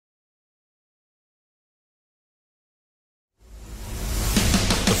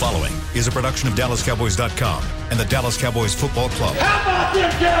is a production of DallasCowboys.com and the Dallas Cowboys Football Club. How about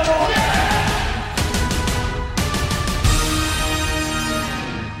them Cowboys?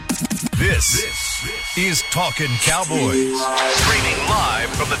 This is Talkin' Cowboys. Streaming live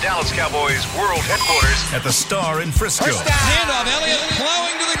from the Dallas Cowboys World Headquarters at the Star in Frisco. Handoff, Elliott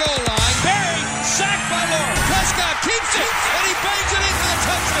plowing to the goal line. Barry, sacked by Lawrence. Prescott keeps it, and he bangs it in for the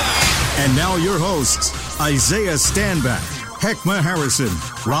touchdown. And now your hosts, Isaiah Stanback, Heckma Harrison,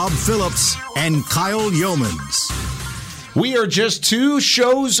 Rob Phillips, and Kyle Yeomans. We are just 2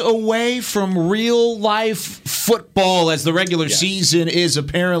 shows away from real-life football as the regular season is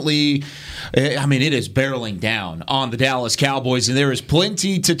apparently, it is barreling down on the Dallas Cowboys, and there is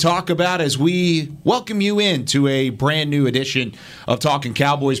plenty to talk about as we welcome you into a brand-new edition of Talking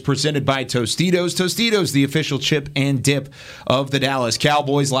Cowboys presented by Tostitos. Tostitos, the official chip and dip of the Dallas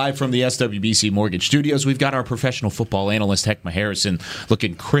Cowboys, live from the SWBC Mortgage Studios. We've got our professional football analyst, Heckma Harrison,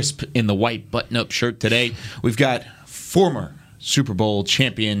 looking crisp in the white button-up shirt today. We've got former Super Bowl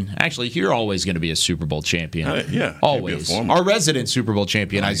champion. Actually, you're always going to be a Super Bowl champion. Always. Our resident Super Bowl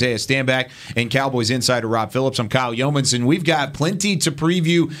champion, Isaiah Stanback, and Cowboys insider Rob Phillips. I'm Kyle Yeomans, and we've got plenty to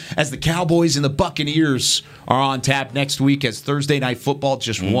preview as the Cowboys and the Buccaneers are on tap next week as Thursday Night Football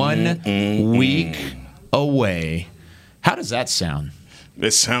just 1 week away. How does that sound?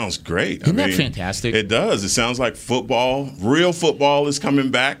 It sounds great. Isn't that fantastic? It does. It sounds like football, real football is coming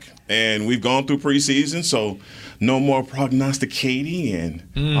back, and we've gone through preseason, so no more prognosticating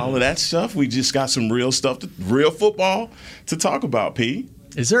and all of that stuff. We just got some real stuff, real football to talk about, P.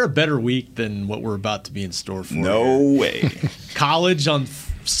 Is there a better week than what we're about to be in store for? No way. College on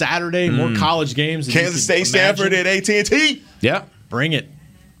Saturday, more college games. Kansas State, Stanford at AT&T. Yeah. Bring it.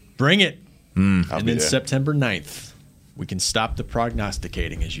 Bring it. And then there. September 9th, we can stop the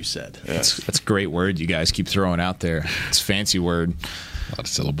prognosticating, as you said. That's a great word you guys keep throwing out there. It's a fancy word. A lot of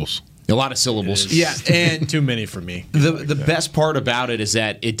syllables. A lot of syllables. Yeah, and too many for me. The best part about it is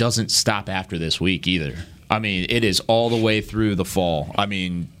that it doesn't stop after this week either. I mean, it is all the way through the fall. I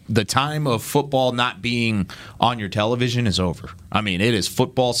mean, the time of football not being on your television is over. I mean, it is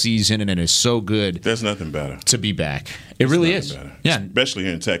football season, and it is so good. There's nothing better to be back. It really is. Better. Yeah, especially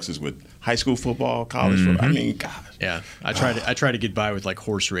here in Texas with high school football, college football. I mean, gosh. Yeah, I try to get by with like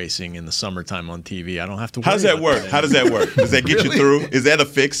horse racing in the summertime on TV. I don't have to worry. How does that work? How does that work? Does that get you through? Is that a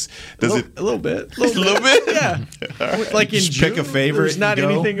fix? A little bit. A little bit? Yeah. Like in just June, pick a favorite. There's not and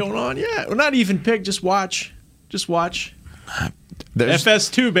go. anything going on. Yeah, well, not even pick. Just watch. There's,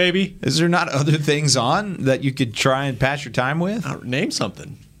 FS2, baby. Is there not other things on that you could try and pass your time with? Name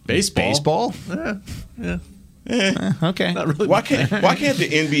something. Baseball. Yeah. Okay. Not really. Why can't the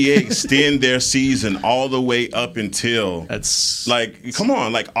NBA extend their season all the way up until come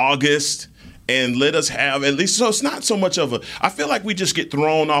on, like August, and let us have at least, so it's not so much of a, I feel like we just get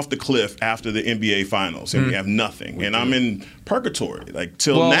thrown off the cliff after the NBA finals and we have nothing. And I'm in purgatory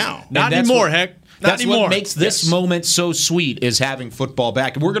till now. Not anymore, heck. That's what makes this moment so sweet, is having football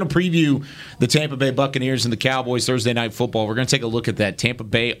back. And we're going to preview the Tampa Bay Buccaneers and the Cowboys Thursday Night Football. We're going to take a look at that Tampa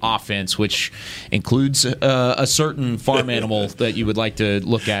Bay offense, which includes a certain farm animal that you would like to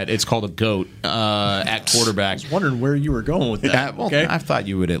look at. It's called a goat at quarterback. I was wondering where you were going with that. Okay. I thought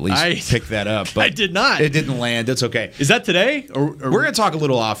you would at least pick that up. But I did not. It didn't land. It's okay. Is that today? Or we're going to talk a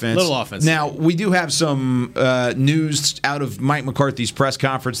little offense. Now, we do have some news out of Mike McCarthy's press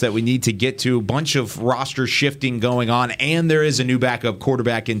conference that we need to get to. A bunch of roster shifting going on, and there is a new backup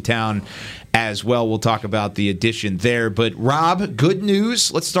quarterback in town as well. We'll talk about the addition there. But, Rob, good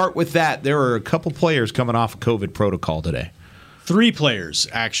news. Let's start with that. There are a couple players coming off a COVID protocol today. 3 players,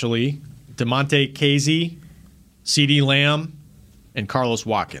 actually. DeMonte Casey, CeeDee Lamb, and Carlos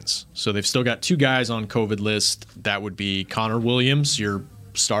Watkins. So they've still got 2 guys on COVID list. That would be Connor Williams, your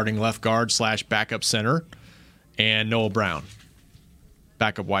starting left guard / backup center, and Noah Brown,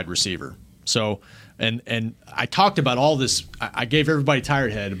 backup wide receiver. So, and I talked about all this. I gave everybody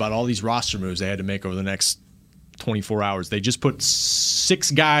tired head about all these roster moves they had to make over the next 24 hours. They just put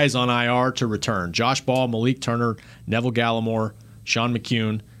 6 guys on IR to return: Josh Ball, Malik Turner, Neville Gallimore, Sean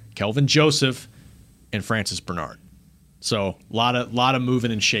McCune, Kelvin Joseph, and Francis Bernard. So, a lot of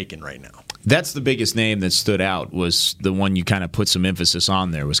moving and shaking right now. That's the biggest name that stood out, was the one you kind of put some emphasis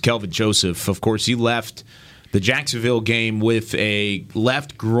on there, was Kelvin Joseph. Of course, he left the Jacksonville game with a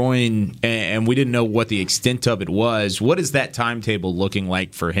left groin, and we didn't know what the extent of it was. What is that timetable looking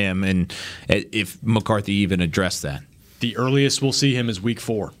like for him, and if McCarthy even addressed that? The earliest we'll see him is week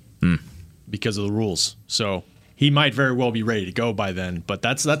 4 because of the rules. So he might very well be ready to go by then, but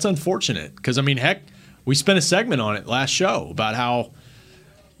that's unfortunate because, I mean, heck, we spent a segment on it last show about how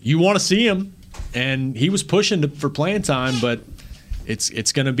you want to see him, and he was pushing for playing time, but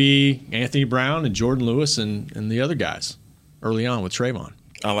it's going to be Anthony Brown and Jordan Lewis and the other guys early on with Trayvon.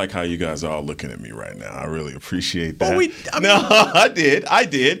 I like how you guys are all looking at me right now. I really appreciate that. Well, no, I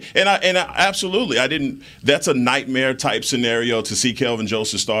did, and I absolutely, I didn't. That's a nightmare type scenario to see Kelvin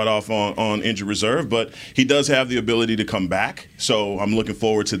Joseph start off on injured reserve, but he does have the ability to come back, so I'm looking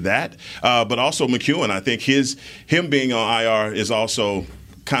forward to that. But also McEwen, I think him being on IR is also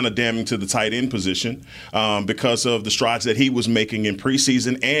kind of damning to the tight end position because of the strides that he was making in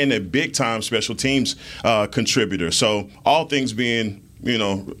preseason and a big-time special teams contributor. So all things being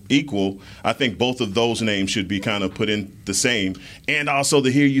equal, I think both of those names should be kind of put in the same. And also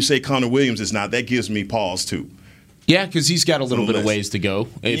to hear you say Connor Williams is not, that gives me pause too. Yeah, because he's got a little bit of ways to go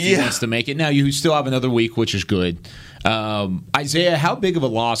if he wants to make it. Now, you still have another week, which is good. Isaiah, how big of a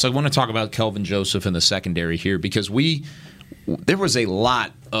loss? I want to talk about Kelvin Joseph in the secondary here because there was a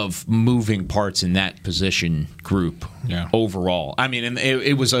lot of moving parts in that position group overall. I mean, and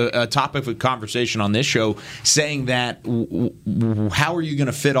it was a topic of conversation on this show saying that how are you going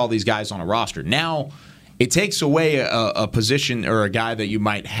to fit all these guys on a roster? Now, it takes away a position or a guy that you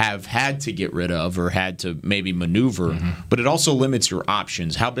might have had to get rid of or had to maybe maneuver, but it also limits your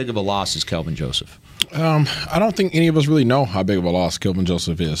options. How big of a loss is Kelvin Joseph? I don't think any of us really know how big of a loss Kelvin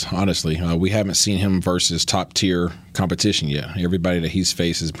Joseph is, honestly. We haven't seen him versus top-tier competition yet. Everybody that he's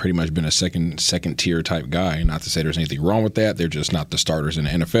faced has pretty much been a second-tier type guy. Not to say there's anything wrong with that. They're just not the starters in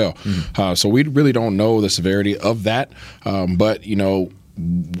the NFL. So we really don't know the severity of that. But,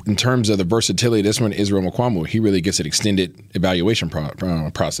 in terms of the versatility, this one, Israel Mukuamu, he really gets an extended evaluation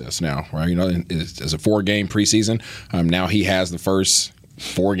process now, right? It's a 4-game preseason. Now he has the first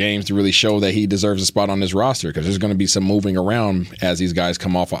 4 games to really show that he deserves a spot on this roster because there's going to be some moving around as these guys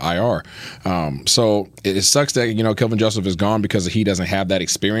come off of IR. So it sucks that Kelvin Joseph is gone because he doesn't have that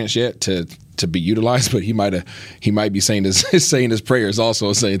experience yet to be utilized, but he might be saying his prayers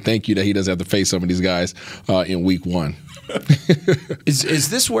also, saying thank you that he doesn't have to face some of these guys in week 1. Is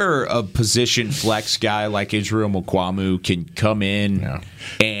this where a position flex guy like Israel Mukuamu can come in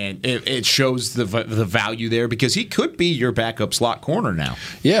and it shows the value there because he could be your backup slot corner now?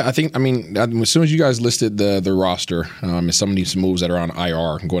 Yeah, I mean, as soon as you guys listed the roster and some of these moves that are on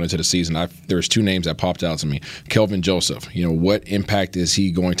IR going into the season, there's 2 names that popped out to me. Kelvin Joseph, what impact is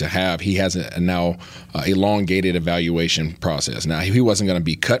he going to have? He has now elongated evaluation process. Now, he wasn't going to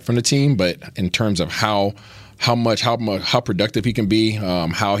be cut from the team, but in terms of how productive he can be,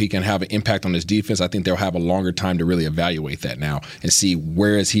 how he can have an impact on his defense, I think they'll have a longer time to really evaluate that now and see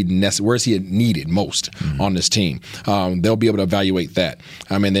where is he needed most on this team. They'll be able to evaluate that.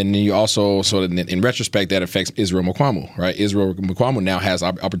 And then you also, so in retrospect, that affects Israel Mukuamu, right? Israel Mukuamu now has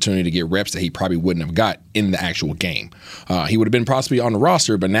opportunity to get reps that he probably wouldn't have got in the actual game. He would have been possibly on the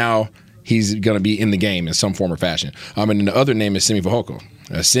roster, but now he's going to be in the game in some form or fashion. And then the other name is Simi Fehoko.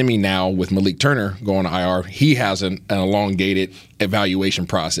 Simi now, with Malik Turner going to IR, he has an elongated evaluation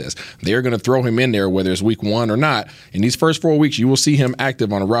process. They're going to throw him in there whether it's week 1 or not. In these first 4 weeks, you will see him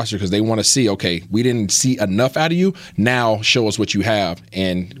active on a roster because they want to see, okay, we didn't see enough out of you. Now show us what you have.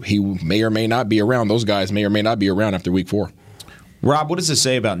 And he may or may not be around. Those guys may or may not be around after week 4. Rob, what does it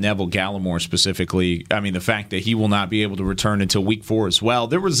say about Neville Gallimore specifically? I mean, the fact that he will not be able to return until week 4 as well.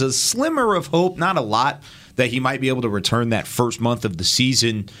 There was a slimmer of hope, not a lot, that he might be able to return that first month of the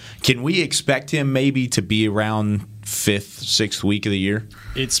season. Can we expect him maybe to be around 5th, 6th week of the year?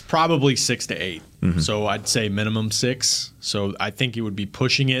 It's probably 6 to 8. So I'd say minimum 6. So I think he would be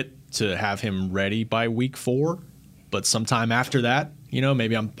pushing it to have him ready by week 4. But sometime after that,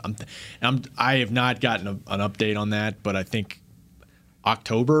 maybe I have not gotten an update on that, but I think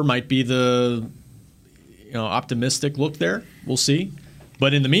October might be the optimistic look there. We'll see.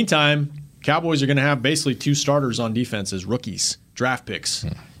 But in the meantime, Cowboys are going to have basically 2 starters on defense as rookies, draft picks.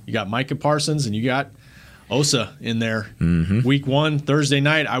 You got Micah Parsons and you got Osa in there. Week 1, Thursday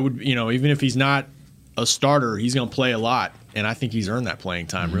night, I would, even if he's not a starter, he's going to play a lot. And I think he's earned that playing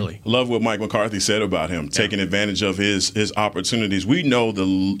time, really. Love what Mike McCarthy said about him, taking advantage of his opportunities. We know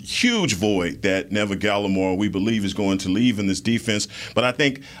the huge void that Neville Gallimore, we believe, is going to leave in this defense. But I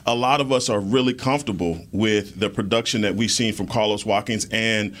think a lot of us are really comfortable with the production that we've seen from Carlos Watkins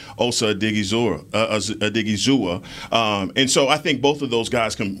and Osa Odighizuwa. And so I think both of those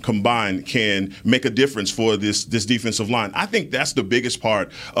guys combined can make a difference for this defensive line. I think that's the biggest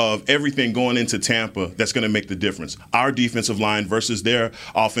part of everything going into Tampa that's going to make the difference. Our defensive line versus their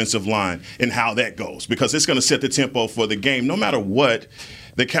offensive line and how that goes, because it's going to set the tempo for the game. No matter what,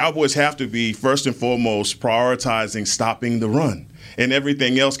 the Cowboys have to be first and foremost prioritizing stopping the run, and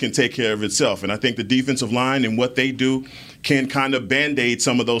everything else can take care of itself. And I think the defensive line and what they do can kind of Band-Aid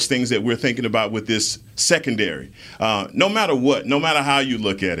some of those things that we're thinking about with this secondary. No matter what, no matter how you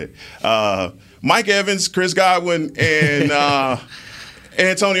look at it. Mike Evans, Chris Godwin, and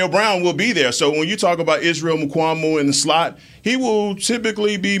Antonio Brown will be there. So when you talk about Israel Mukuamu in the slot, he will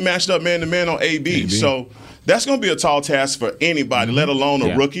typically be matched up man-to-man on AB. So that's going to be a tall task for anybody, let alone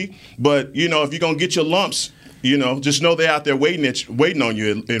a rookie. But, if you're going to get your lumps, just know they're out there waiting on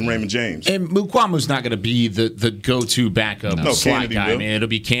you in Raymond James. And Mukwamu's not going to be the go-to backup slot Kennedy guy. will. I mean, it'll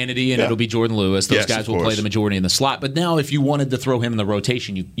be Kennedy and it'll be Jordan Lewis. Those guys will play the majority in the slot. But now, if you wanted to throw him in the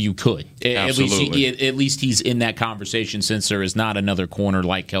rotation, you could. Absolutely. At least he's in that conversation, since there is not another corner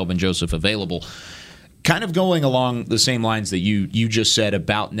like Kelvin Joseph available. Kind of going along the same lines that you just said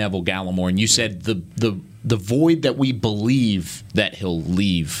about Neville Gallimore, and you said the void that we believe that he'll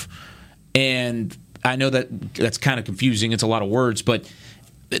leave. And I know that's kind of confusing. It's a lot of words, but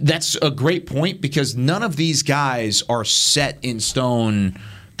that's a great point, because none of these guys are set in stone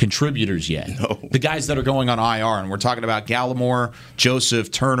contributors yet. No. The guys that are going on IR, and we're talking about Gallimore,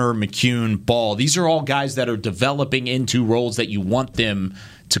 Joseph, Turner, McCune, Ball. These are all guys that are developing into roles that you want them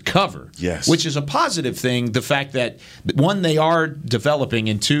to cover. Yes. Which is a positive thing. The fact that, one, they are developing,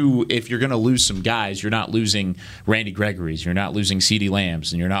 and two, if you're going to lose some guys, you're not losing Randy Gregory's, you're not losing CeeDee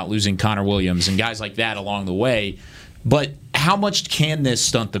Lamb's, and you're not losing Connor Williams and guys like that along the way. But how much can this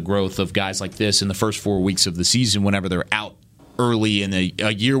stunt the growth of guys like this in the first 4 weeks of the season whenever they're out early in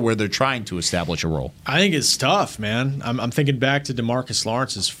a year where they're trying to establish a role? I think it's tough, man. I'm thinking back to DeMarcus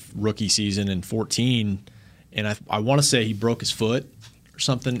Lawrence's rookie season in 2014, and I want to say he broke his foot or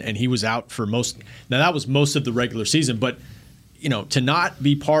something, and he was out for most. Now that was most of the regular season, but to not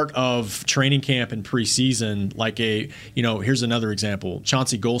be part of training camp and preseason, like here's another example.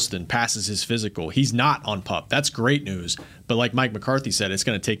 Chauncey Golston passes his physical. He's not on PUP. That's great news. But like Mike McCarthy said, it's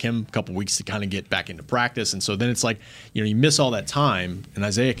going to take him a couple weeks to kind of get back into practice. And so then it's like, you miss all that time, and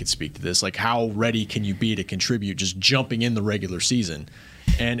Isaiah could speak to this, like how ready can you be to contribute just jumping in the regular season?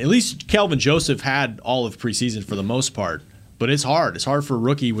 And at least Kelvin Joseph had all of preseason for the most part, but it's hard. It's hard for a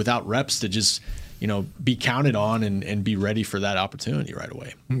rookie without reps to just be counted on and be ready for that opportunity right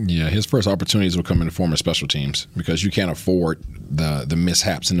away. Yeah, his first opportunities will come in the form of special teams, because you can't afford the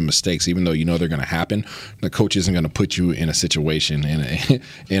mishaps and the mistakes, even though they're going to happen. The coach isn't going to put you in a situation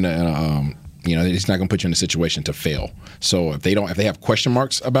he's not going to put you in a situation to fail. So if they have question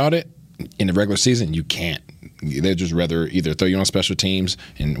marks about it in the regular season, you can't. They'd just rather either throw you on special teams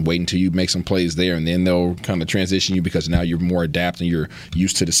and wait until you make some plays there, and then they'll kind of transition you because now you're more adapted and you're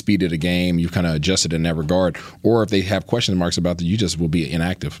used to the speed of the game. You've kind of adjusted in that regard. Or if they have question marks about that, you just will be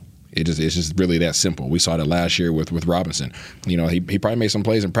inactive. It's just really that simple. We saw that last year with Robinson. He probably made some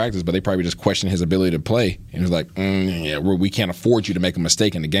plays in practice, but they probably just questioned his ability to play. And it was like, we can't afford you to make a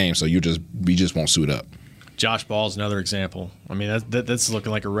mistake in the game, so we just won't suit up. Josh Ball's another example. I mean, that's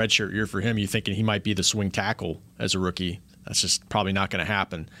looking like a redshirt year for him. You're thinking he might be the swing tackle as a rookie. That's just probably not going to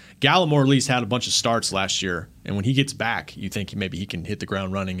happen. Gallimore at least had a bunch of starts last year, and when he gets back, you think maybe he can hit the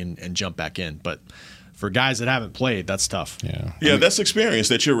ground running and jump back in. But for guys that haven't played, that's tough. Yeah, that's experience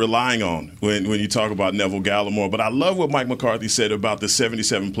that you're relying on when you talk about Neville Gallimore. But I love what Mike McCarthy said about the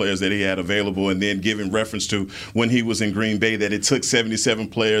 77 players that he had available, and then giving reference to when he was in Green Bay that it took 77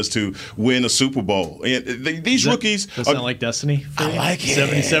 players to win a Super Bowl. And these rookies – Does that sound like destiny for you? I like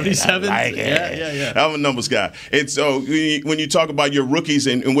it. 77? I like it. Yeah. I'm a numbers guy. And so when you talk about your rookies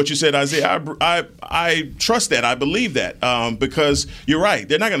and what you said, Isaiah, I trust that. I believe that because you're right.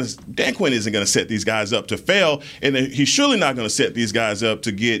 They're not going to – Dan Quinn isn't going to set these guys up to fail, and he's surely not going to set these guys up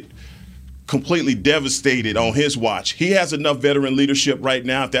to get completely devastated on his watch. He has enough veteran leadership right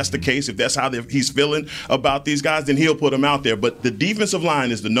now. If that's the case, if that's how he's feeling about these guys, then he'll put them out there. But the defensive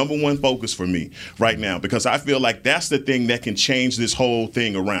line is the number one focus for me right now, because I feel like that's the thing that can change this whole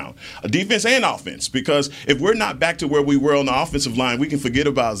thing around. Defense and offense, because if we're not back to where we were on the offensive line, we can forget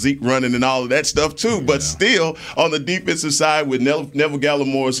about Zeke running and all of that stuff too. But still, on the defensive side, with Neville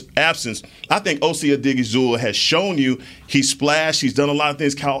Gallimore's absence, I think Osi Odighizuwa has shown you he's splashed. He's done a lot of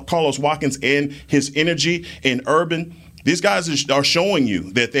things. Carlos Watkins and his energy and Urban. These guys are showing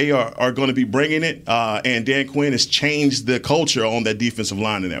you that they are going to be bringing it, and Dan Quinn has changed the culture on that defensive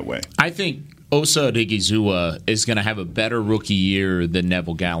line in that way. I think Osa Odighizuwa is going to have a better rookie year than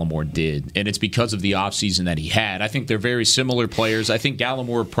Neville Gallimore did, and it's because of the offseason that he had. I think they're very similar players. I think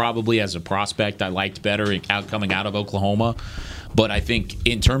Gallimore probably as a prospect I liked better coming out of Oklahoma. But I think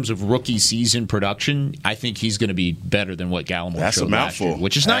in terms of rookie season production, I think he's going to be better than what Gallimore showed last year,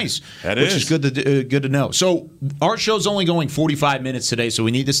 which is nice. Which is good to know. So our show's only going 45 minutes today, so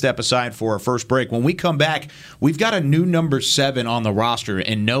we need to step aside for our first break. When we come back, we've got a new number 7 on the roster,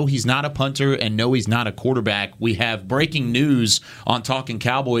 and no, he's not a punter, and no, he's not a quarterback. We have breaking news on Talking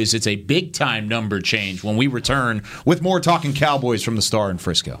Cowboys. It's a big-time number change when we return with more Talking Cowboys from the Star in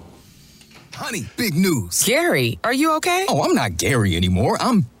Frisco. Honey, big news. Gary, are you okay? Oh, I'm not Gary anymore.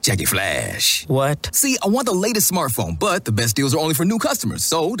 I'm Jackie Flash. What? See, I want the latest smartphone, but the best deals are only for new customers.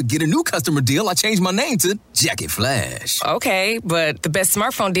 So, to get a new customer deal, I changed my name to Jackie Flash. Okay, but the best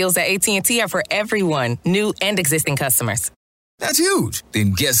smartphone deals at AT&T are for everyone, new and existing customers. That's huge.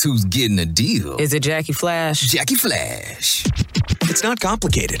 Then guess who's getting a deal? Is it Jackie Flash? Jackie Flash. It's not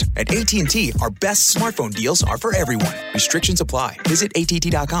complicated. At AT&T, our best smartphone deals are for everyone. Restrictions apply. Visit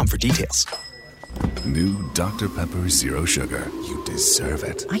AT&T.com for details. New Dr. Pepper Zero Sugar. You deserve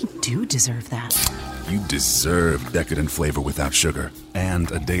it. I do deserve that. You deserve decadent flavor without sugar.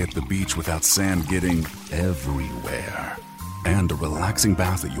 And a day at the beach without sand getting everywhere. And a relaxing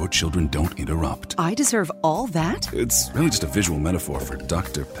bath that your children don't interrupt. I deserve all that? It's really just a visual metaphor for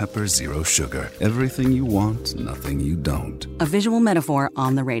Dr. Pepper Zero Sugar. Everything you want, nothing you don't. A visual metaphor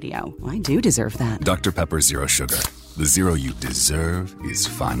on the radio. I do deserve that. Dr. Pepper Zero Sugar. The zero you deserve is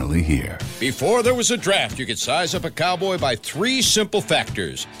finally here. Before there was a draft, you could size up a cowboy by 3 simple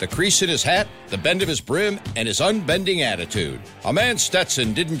factors: the crease in his hat, the bend of his brim, and his unbending attitude. A man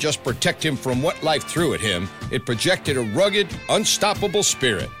Stetson didn't just protect him from what life threw at him, it projected a rugged, unstoppable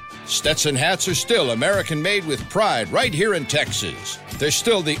spirit. Stetson hats are still American-made with pride right here in Texas. They're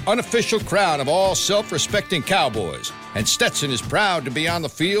still the unofficial crown of all self-respecting cowboys, and Stetson is proud to be on the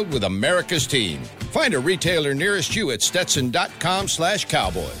field with America's team. Find a retailer nearest you at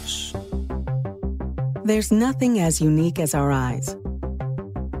stetson.com/cowboys. There's nothing as unique as our eyes,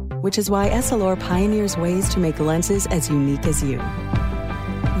 which is why Essilor pioneers ways to make lenses as unique as you.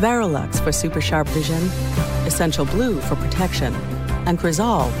 Varilux for super sharp vision, Essential Blue for protection, and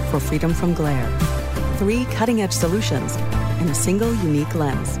Crizal for freedom from glare. 3 cutting-edge solutions in a single unique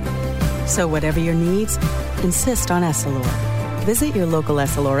lens. So whatever your needs, insist on Essilor. Visit your local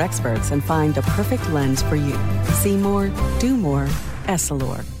Essilor experts and find the perfect lens for you. See more, do more,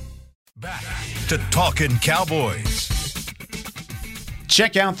 Essilor. Back to Talking Cowboys.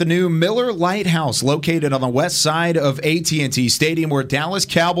 Check out the new Miller Lite House located on the west side of AT&T Stadium, where Dallas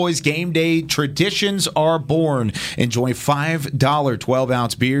Cowboys game day traditions are born. Enjoy $5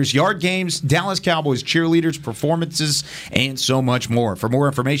 12-ounce beers, yard games, Dallas Cowboys cheerleaders, performances, and so much more. For more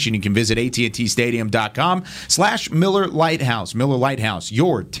information, you can visit AT&TStadium.com/Miller Lite House. Miller Lite House,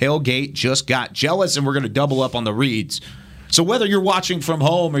 your tailgate just got jealous, and we're going to double up on the reads. So whether you're watching from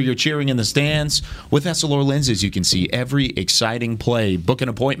home or you're cheering in the stands, with Essilor lenses, you can see every exciting play. Book an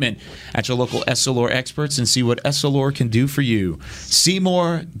appointment at your local Essilor experts and see what Essilor can do for you. See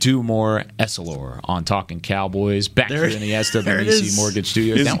more, do more, Essilor on Talking Cowboys. Back here in the SWBC Mortgage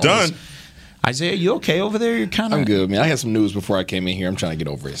Studios. It's done. Isaiah, you okay over there? You're kind of. I'm good, man. I had some news before I came in here. I'm trying to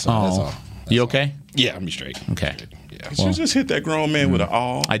get over it. So that's all. You okay? Yeah, I'm straight. Okay. Yeah. Did you just hit that grown man with an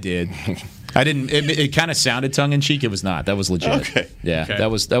awl? I did. I didn't. It kind of sounded tongue in cheek. It was not. That was legit. Okay. Yeah. Okay.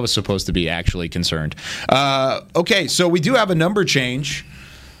 That was supposed to be actually concerned. Okay. So we do have a number change.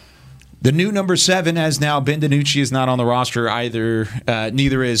 The new number 7, as now Ben DiNucci is not on the roster either.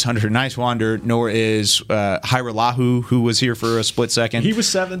 Neither is Hunter Nicewander, nor is Hyra Lahu, who was here for a split second. He was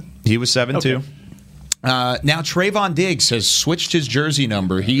 7. He was 7 Okay. too. Now Trayvon Diggs has switched his jersey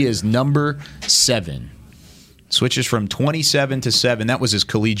number. He is number 7. Switches from 27 to 7. That was his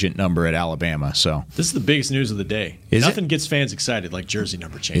collegiate number at Alabama. So This is the biggest news of the day. Nothing gets fans excited like jersey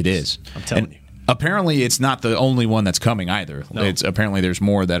number changes. It is. I'm telling you. Apparently, it's not the only one that's coming either. No. It's apparently there's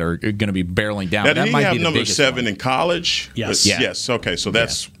more that are going to be barreling down. Now, that did he might have be the number biggest 7 one. in college? Yes. Yeah. Yes. Okay, so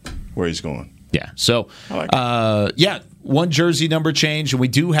that's where he's going. Yeah. So, I like one jersey number change, and we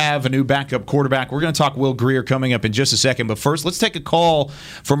do have a new backup quarterback. We're going to talk Will Grier coming up in just a second. But first, let's take a call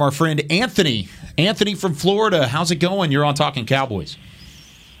from our friend Anthony. Anthony from Florida. How's it going? You're on Talking Cowboys.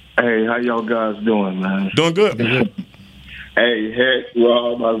 Hey, how y'all guys doing, man? Doing good. Hey, Heck,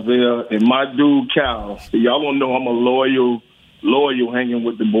 Rob, Isaiah, and my dude, Cal. Y'all don't know I'm a loyal hanging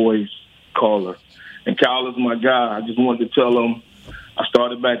with the boys caller. And Cal is my guy. I just wanted to tell him I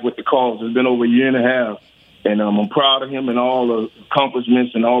started back with the calls. It's been over a year and a half. And I'm proud of him and all the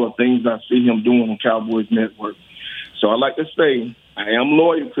accomplishments and all the things I see him doing on Cowboys Network. So I'd like to say I am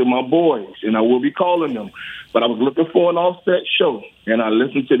loyal to my boys, and I will be calling them. But I was looking for an offset show, and I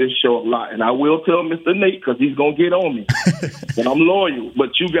listen to this show a lot. And I will tell Mr. Nate, because he's going to get on me. But I'm loyal.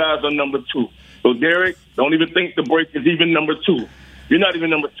 But you guys are number 2. So, Derek, don't even think the break is even number 2. You're not even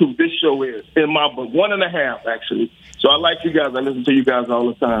number 2. This show is, in my book, 1.5, actually. So I like you guys. I listen to you guys all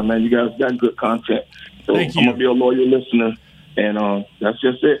the time, man. You guys got good content. So I'm going to be a loyal listener. And that's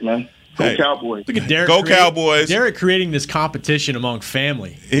just it, man. Go Cowboys. Look at Derek. Go Cowboys. Derek creating this competition among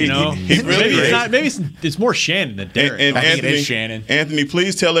family. You know? He really maybe it's more Shannon than Derek. And I think Anthony, it is Shannon. Anthony,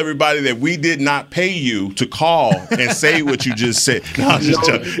 please tell everybody that we did not pay you to call and say what you just said. No, I'm just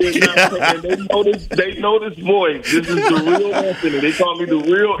joking. They know this voice. This is the real Anthony. They call me the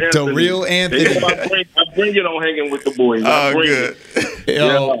real Anthony. The real Anthony. I bring it on Hanging with the Boys. Oh,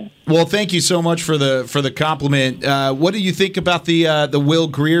 good. Well, thank you so much for the compliment. What do you think about the Will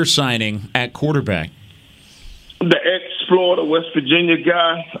Grier signing at quarterback? The ex-Florida, West Virginia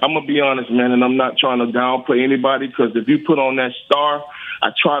guy, I'm going to be honest, man, and I'm not trying to downplay anybody, because if you put on that star, I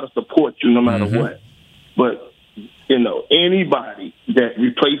try to support you no matter what. But, anybody that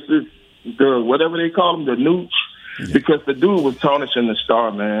replaces the, whatever they call him, the nooch, because the dude was tarnishing the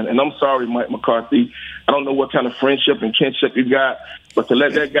star, man. And I'm sorry, Mike McCarthy. I don't know what kind of friendship and kinship you got, but to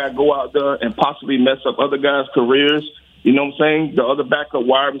let that guy go out there and possibly mess up other guys' careers, you know what I'm saying? The other backup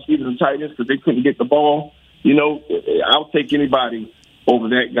wide receivers and tight ends because they couldn't get the ball. I'll take anybody over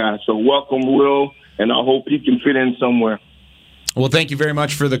that guy. So welcome, Will, and I hope he can fit in somewhere. Well, thank you very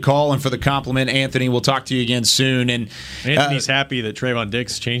much for the call and for the compliment, Anthony. We'll talk to you again soon. And Anthony's happy that Trayvon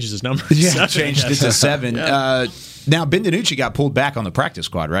Diggs changes his number. Yeah, changed it to 7. Yeah. Now, Ben DiNucci got pulled back on the practice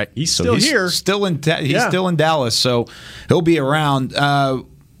squad, right? He's still here. Still in Dallas, so he'll be around.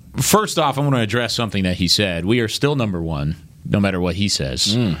 First off, I want to address something that he said. We are still number 1, no matter what he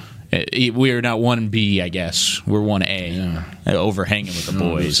says. We are not 1B, I guess. We're 1A, overhanging with the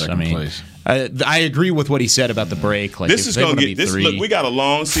boys. I agree with what he said about the break. Like, this is going to get this. 3, look, we got a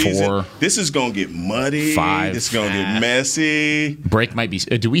long season. 4, this is going to get muddy. 5. This is going to get messy. Break might be.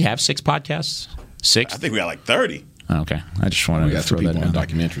 Do we have 6 podcasts? 6? I think we got like 30. Okay, I just wanted to throw that in.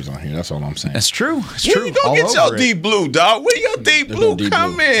 Documentaries on here. That's all I'm saying. That's true. It's Where true. you go get your deep blue, dog? Where your deep blue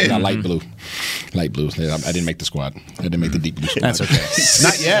come in? Not light blue. Light blue. I didn't make the squad. I didn't make the deep blue squad. That's okay.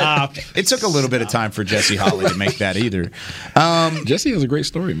 Not yet. It took a little bit of time for Jesse Holley to make that either. Jesse has a great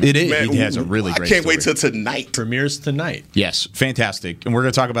story, man. It is. He has a really great story. I can't wait till tonight. Premieres tonight. Yes, fantastic. And we're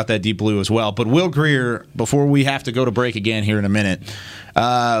going to talk about that deep blue as well. But Will Grier, before we have to go to break again here in a minute,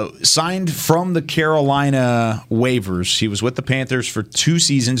 signed from the Carolina waivers. He was with the Panthers for 2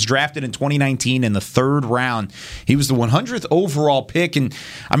 seasons, drafted in 2019 in the 3rd round. He was the 100th overall pick. And,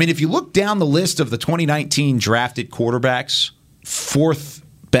 I mean, if you look down the list of the 2019 drafted quarterbacks, 4th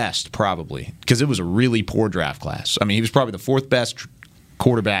best probably, because it was a really poor draft class. I mean, he was probably the 4th best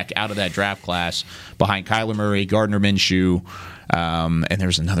quarterback out of that draft class behind Kyler Murray, Gardner Minshew, and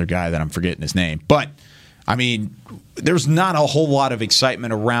there's another guy that I'm forgetting his name. But, I mean, there's not a whole lot of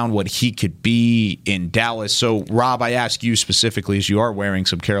excitement around what he could be in Dallas. So, Rob, I ask you specifically, as you are wearing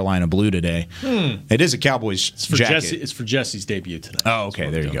some Carolina blue today. It is a Cowboys jacket. It's for Jesse's debut tonight. Oh,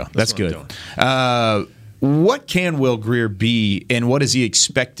 okay. There you go. That's good. What can Will Grier be, and what is he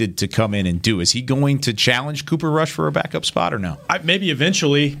expected to come in and do? Is he going to challenge Cooper Rush for a backup spot or no? Maybe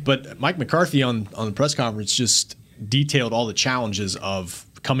eventually, but Mike McCarthy on the press conference just detailed all the challenges of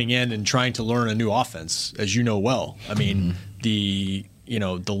coming in and trying to learn a new offense, as you know well. I mean, the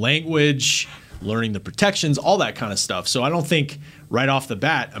language, learning the protections, all that kind of stuff. So I don't think right off the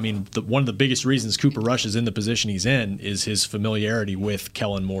bat, I mean, one of the biggest reasons Cooper Rush is in the position he's in is his familiarity with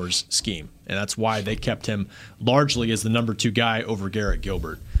Kellen Moore's scheme. And that's why they kept him largely as the number 2 guy over Garrett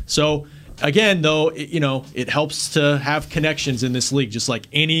Gilbert. So again, though, it helps to have connections in this league, just like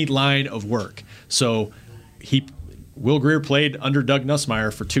any line of work. So Will Grier played under Doug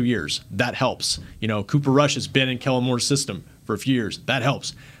Nussmeier for 2 years. That helps. Cooper Rush has been in Kellen Moore's system for a few years. That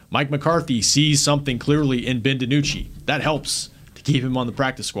helps. Mike McCarthy sees something clearly in Ben DiNucci. That helps to keep him on the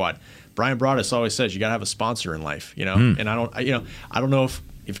practice squad. Brian Broaddus always says you got to have a sponsor in life, And I don't know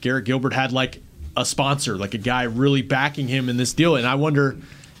if Garrett Gilbert had like a sponsor, like a guy really backing him in this deal. And I wonder,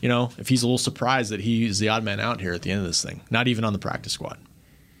 if he's a little surprised that he's the odd man out here at the end of this thing, not even on the practice squad.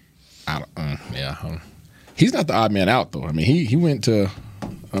 He's not the odd man out, though. I mean, he went to.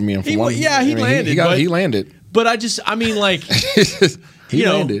 I mean, he landed. He landed. But he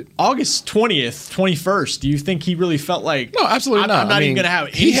landed. August 20th, 21st. Do you think he really felt like? No, absolutely not. I'm not even going to have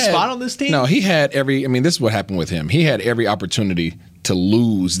any spot on this team. No, he had every. I mean, this is what happened with him. He had every opportunity to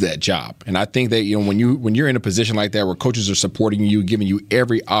lose that job. And I think that, when you're in a position like that where coaches are supporting you, giving you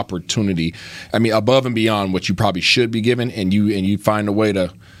every opportunity, I mean, above and beyond what you probably should be given, and you find a way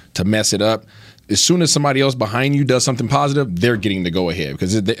to mess it up, as soon as somebody else behind you does something positive, they're getting the go ahead,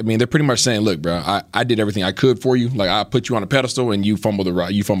 because they're pretty much saying, look, bro, I did everything I could for you. Like, I put you on a pedestal and you fumbled the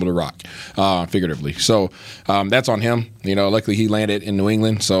rock, figuratively. So that's on him. Luckily he landed in New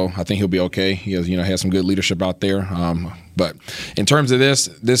England, so I think he'll be okay. He has some good leadership out there. But in terms of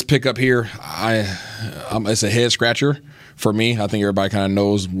this pickup here, it's a head scratcher for me. I think everybody kind of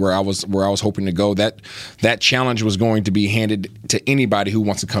knows where I was hoping to go. That challenge was going to be handed to anybody who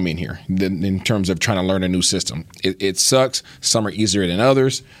wants to come in here in terms of trying to learn a new system. It sucks. Some are easier than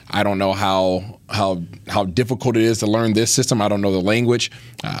others. I don't know how difficult it is to learn this system. I don't know the language,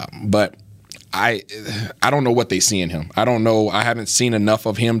 but I don't know what they see in him. I don't know. I haven't seen enough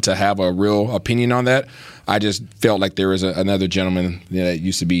of him to have a real opinion on that. I just felt like there was another gentleman that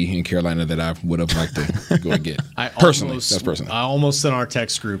used to be in Carolina that I would have liked to go and get. Personally. I almost in our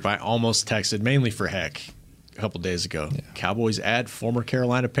text group, I almost texted, mainly for heck, a couple days ago. Yeah. Cowboys add former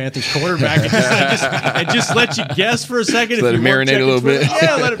Carolina Panthers quarterback and just let you guess for a second. Let it marinate a little bit.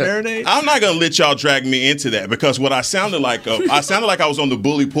 Yeah, let it marinate. I'm not going to let y'all drag me into that, because what I sounded like, I was on the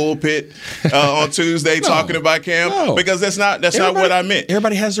bully pulpit on Tuesday talking about Cam, because that's not what I meant.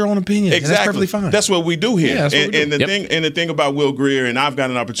 Everybody has their own opinion. Exactly. That's perfectly fine. That's what we do here. Yeah, and the thing about Will Grier, and I've got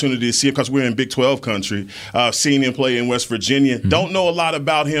an opportunity to see it because we're in Big 12 country, seeing him play in West Virginia. Mm-hmm. Don't know a lot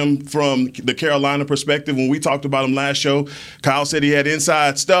about him from the Carolina perspective. When we talked about him last show, Kyle said he had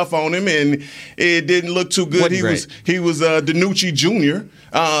inside stuff on him, and it didn't look too good. He was DiNucci Jr.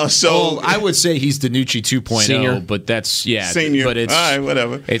 I would say he's DiNucci 2.0, senior. But that's senior. But it's all right,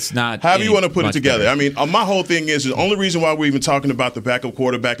 whatever. It's not. However you want to put it together. Better. I mean, my whole thing is the only reason why we're even talking about the backup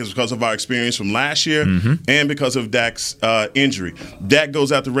quarterback is because of our experience from last year, and because of Dak's injury. Dak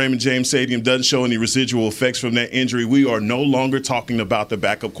goes out to Raymond James Stadium, doesn't show any residual effects from that injury. We are no longer talking about the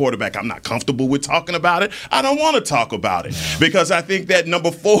backup quarterback. I'm not comfortable with talking about it. I don't want to talk about it because I think that number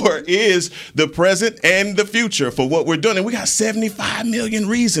 4 is the present and the future for what we're doing. And we got 75 million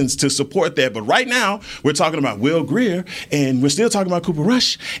reasons to support that. But right now, we're talking about Will Grier, and we're still talking about Cooper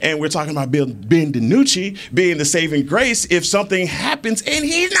Rush, and we're talking about Ben DiNucci being the saving grace if something happens, and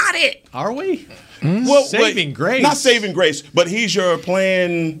he's not it. Are we? Well, saving grace. Not saving grace, but he's your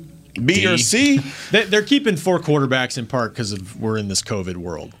plan B or C. They're keeping 4 quarterbacks in part because we're in this COVID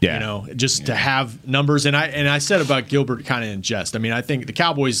world. Yeah. Just to have numbers. And I said about Gilbert kind of in jest. I mean, I think the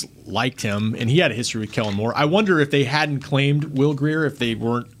Cowboys liked him, and he had a history with Kellen Moore. I wonder if they hadn't claimed Will Grier, if they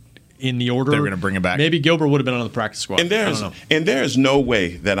weren't in the order, they were going to bring him back. Maybe Gilbert would have been on the practice squad. And there's no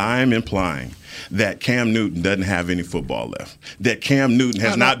way that I am implying that Cam Newton doesn't have any football left. That Cam Newton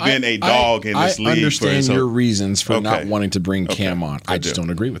has not been a dog in this league. I understand your reasons for not wanting to bring Cam on. I just don't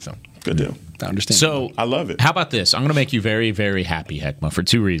agree with them. Good deal. I understand. So I love it. How about this? I'm going to make you very, very happy, Heckma, for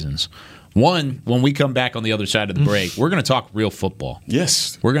 2 reasons. One, when we come back on the other side of the break, we're going to talk real football.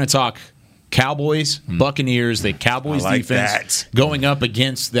 Yes. We're going to talk Cowboys, Buccaneers, the Cowboys defense going up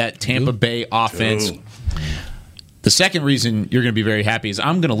against that Tampa Bay offense. The second reason you're going to be very happy is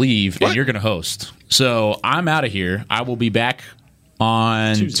I'm going to leave and you're going to host. So I'm out of here. I will be back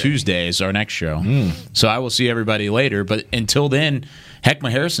on Tuesdays, our next show. So I will see everybody later. But until then,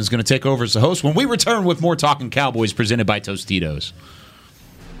 Heckma Harrison is going to take over as the host when we return with more Talking Cowboys presented by Tostitos.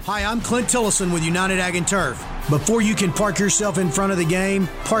 Hi, I'm Clint Tillison with United Ag and Turf. Before you can park yourself in front of the game,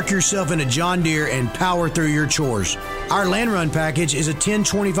 park yourself in a John Deere and power through your chores. Our Land Run package is a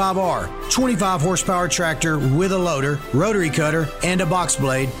 1025R, 25 horsepower tractor with a loader, rotary cutter, and a box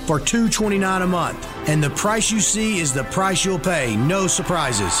blade for $229 a month. And the price you see is the price you'll pay, no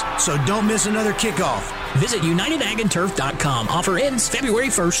surprises. So don't miss another kickoff. Visit UnitedAgAndTurf.com. Offer ends February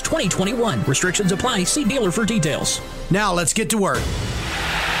 1st, 2021. Restrictions apply. See dealer for details. Now let's get to work.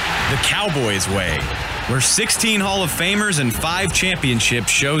 The Cowboys way, where 16 Hall of Famers and 5 championships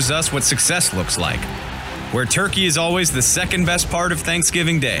shows us what success looks like. Where turkey is always the second best part of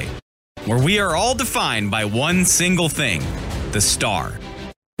Thanksgiving Day. Where we are all defined by one single thing, the star.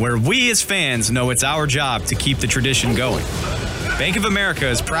 Where we as fans know it's our job to keep the tradition going. Bank of America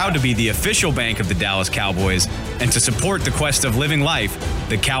is proud to be the official bank of the Dallas Cowboys and to support the quest of living life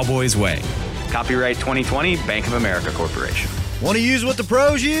the Cowboys way. Copyright 2020, Bank of America Corporation. Want to use what the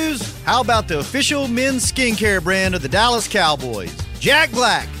pros use? How about the official men's skincare brand of the Dallas Cowboys? Jack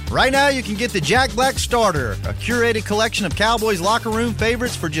Black. Right now, you can get the Jack Black Starter, a curated collection of Cowboys locker room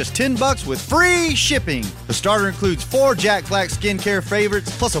favorites for just $10 with free shipping. The starter includes 4 Jack Black skincare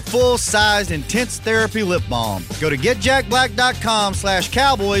favorites, plus a full-sized intense therapy lip balm. Go to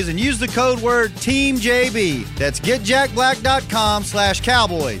getjackblack.com/Cowboys and use the code word TEAMJB. That's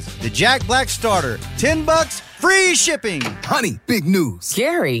getjackblack.com/Cowboys. The Jack Black Starter, $10, free shipping. Honey, big news.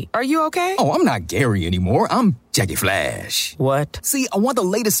 Gary, are you okay? Oh, I'm not Gary anymore. I'm Jackie Flash. What? See, I want the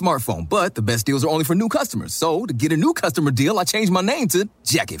latest smartphone, but the best deals are only for new customers. So, to get a new customer deal, I changed my name to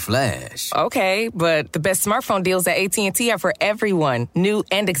Jackie Flash. Okay, but the best smartphone deals at AT&T are for everyone, new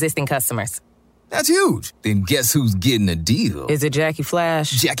and existing customers. That's huge. Then guess who's getting a deal? Is it Jackie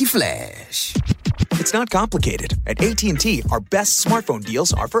Flash? Jackie Flash. It's not complicated. At AT&T, our best smartphone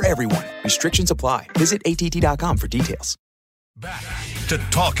deals are for everyone. Restrictions apply. Visit att.com for details. Back to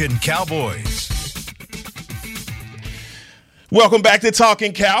Talking Cowboys. Welcome back to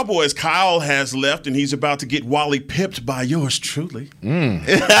Talking Cowboys. Kyle has left, and he's about to get Wally pipped by yours truly.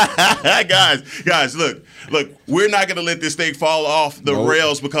 Guys, look, we're not going to let this thing fall off the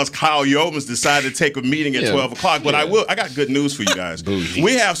rails because Kyle Yeomans decided to take a meeting at 12 o'clock. But I got good news for you guys.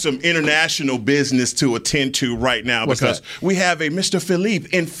 We have some international business to attend to right now because we have a Mr. Philippe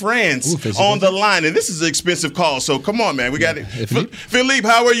in France on the line, and this is an expensive call. So come on, man, we got it. Philippe,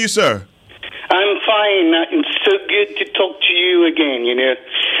 how are you, sir? I'm fine. It's so good to talk to you again, you know.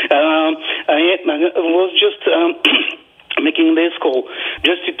 I was just making this call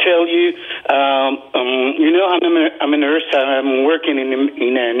just to tell you, you know, I'm a nurse. I'm working in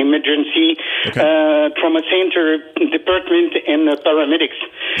an emergency trauma center department and paramedics.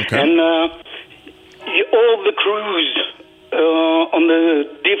 Okay. And all the crews on the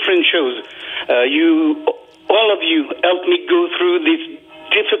different shows, all of you helped me go through this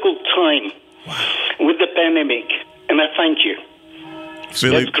difficult time. With the pandemic, and I thank you.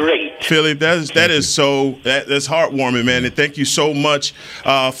 Philip, that's great. Philip, that's heartwarming, man, and thank you so much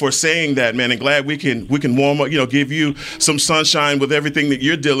for saying that, man. And glad we can warm up, give you some sunshine with everything that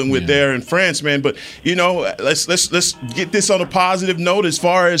you're dealing with there in France, man. But let's get this on a positive note as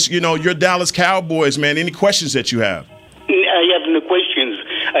far as your Dallas Cowboys, man. Any questions that you have? I have no questions.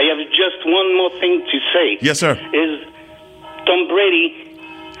 I have just one more thing to say. Yes, sir. Is Tom Brady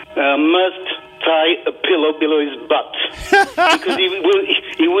must tie a pillow below his butt because he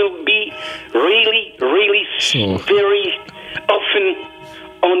will be really, really very often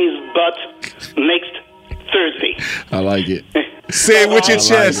on his butt next Thursday. I like it. Say it with your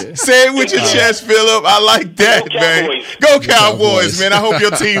chest. Like Say it with your chest, Philip. I like that, man. Go Cowboys, man. I hope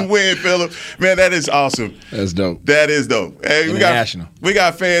your team win, Philip. Man, that is awesome. That's dope. That is dope. Hey, we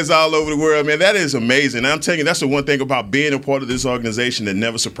got fans all over the world, man. That is amazing. I'm telling you, that's the one thing about being a part of this organization that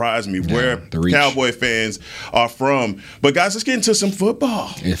never surprised me, where Cowboy fans are from. But guys, let's get into some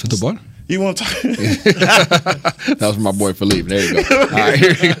football. Yeah, football. You want to talk? That was my boy Philippe. There you go. All right,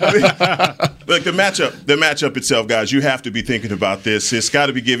 here we go. Look, the matchup itself, guys, you have to be thinking about this. It's got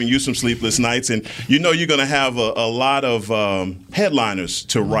to be giving you some sleepless nights, and you're going to have a lot of headliners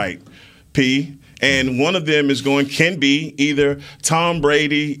to write, P. And one of them can be either Tom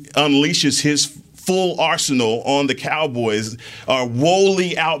Brady unleashes his full arsenal on the Cowboys, or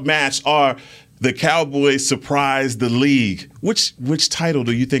woefully outmatched, or the Cowboys surprise the league. Which title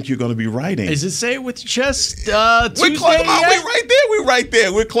do you think you're going to be writing? Is it say it with your chest? We're close. We're right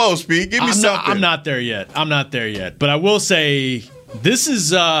there. We're close, Pete. Give me something. I'm not there yet. But I will say this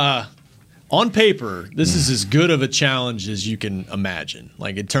is on paper. This is as good of a challenge as you can imagine.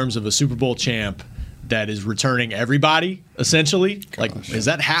 Like in terms of a Super Bowl champ that is returning everybody, essentially. Has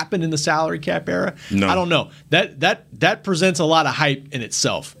that happened in the salary cap era? No. I don't know. That presents a lot of hype in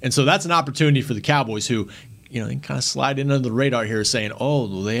itself. And so that's an opportunity for the Cowboys who, they kind of slide in under the radar here saying,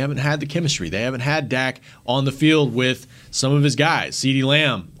 they haven't had the chemistry. They haven't had Dak on the field with some of his guys. CeeDee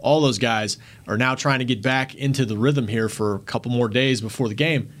Lamb, all those guys are now trying to get back into the rhythm here for a couple more days before the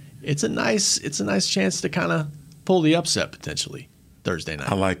game. It's a nice chance to kind of pull the upset potentially Thursday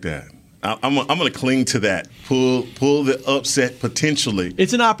night. I like that. I'm going to cling to that. Pull the upset potentially.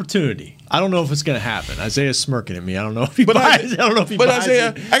 It's an opportunity. I don't know if it's going to happen. Isaiah's smirking at me. I don't know if he buys it. I don't know if he buys Isaiah,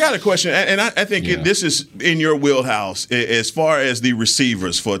 it. I got a question, and I think this is in your wheelhouse as far as the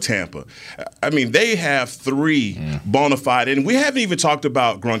receivers for Tampa. I mean, they have 3 bona fide, and we haven't even talked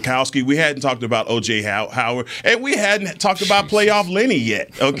about Gronkowski. We hadn't talked about O.J. Howard, and we hadn't talked about playoff Lenny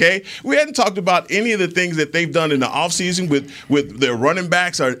yet, okay? We hadn't talked about any of the things that they've done in the offseason with their running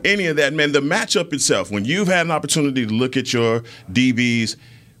backs or any of that. Man, the matchup itself, when you've had an opportunity to look at your DBs,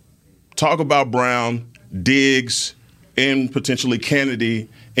 talk about Brown, Diggs, and potentially Kennedy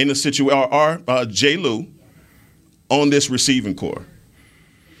in a situation, or J. Lou on this receiving core.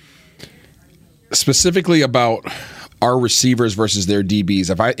 specifically about our receivers versus their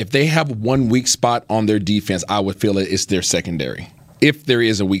DBs. If they have one weak spot on their defense, I would feel it's their secondary. If there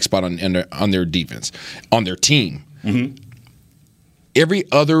is a weak spot on their defense, on their team,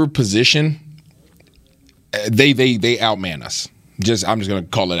 every other position, they outman us. I'm just going to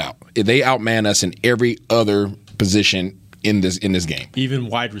call it out. They outman us in every other position in this game. Even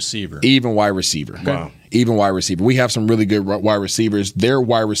wide receiver. Wow. Even wide receiver. We have some really good wide receivers. Their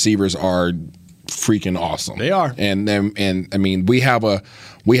wide receivers are freaking awesome. They are. And I mean, we have a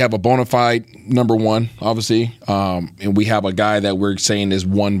bona fide number one, obviously, and we have a guy that we're saying is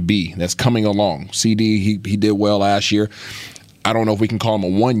 1B that's coming along. CD, he did well last year. I don't know if we can call him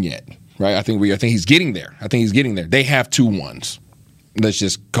a 1 yet, right? I think he's getting there. They have 2 1s. Let's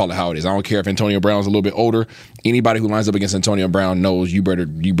just call it how it is. I don't care if Antonio Brown's a little bit older. Anybody who lines up against Antonio Brown knows you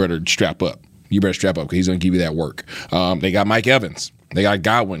better strap up. You better strap up because he's going to give you that work. They got Mike Evans. They got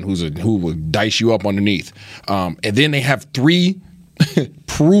Godwin, who will dice you up underneath. And then they have 3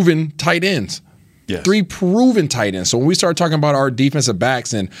 proven tight ends. Yes. 3 proven tight ends. So when we start talking about our defensive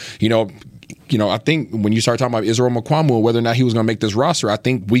backs and, I think when you start talking about Israel Mukuamu and whether or not he was going to make this roster, I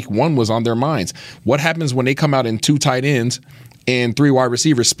think week 1 was on their minds. What happens when they come out in 2 tight ends and 3 wide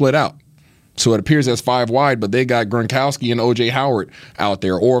receivers split out? So it appears as 5 wide, but they got Gronkowski and O.J. Howard out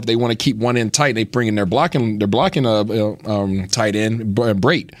there. Or if they want to keep one end tight, they bring in their blocking tight end,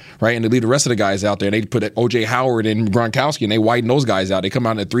 Brate, right? And they leave the rest of the guys out there. And they put O.J. Howard and Gronkowski, and they widen those guys out. They come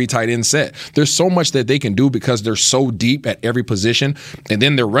out in a 3 tight end set. There's so much that they can do because they're so deep at every position. And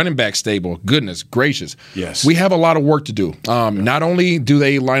then their running back stable. Goodness gracious. Yes. We have a lot of work to do. Not only do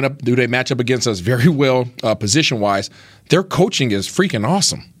they match up against us very well position-wise, their coaching is freaking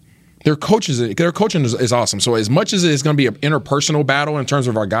awesome. Their coaching is awesome. So as much as it's going to be an interpersonal battle in terms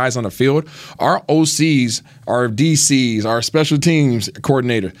of our guys on the field, our OCs, our DCs, our special teams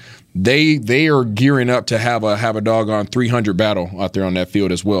coordinator, they are gearing up to have a doggone 300 battle out there on that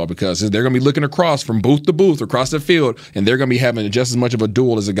field as well, because they're going to be looking across from booth to booth across the field, and they're going to be having just as much of a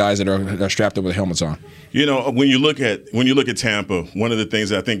duel as the guys that are strapped up with helmets on. When you look at Tampa, one of the things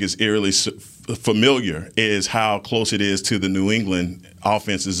that I think is eerily familiar is how close it is to the New England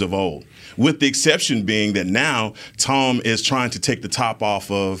offenses of old, with the exception being that now Tom is trying to take the top off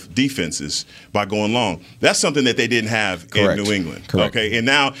of defenses by going long. That's something that they didn't have in New England. Correct. Okay, and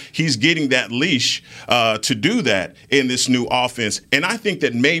now he's getting that leash to do that in this new offense. And I think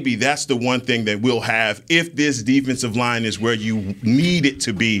that maybe that's the one thing that we'll have if this defensive line is where you need it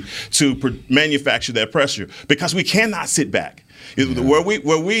to be to manufacture that pressure, because we cannot sit back. Where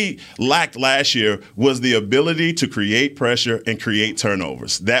we lacked last year was the ability to create pressure and create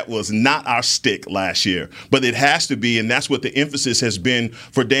turnovers. That was not our stick last year, but it has to be, and that's what the emphasis has been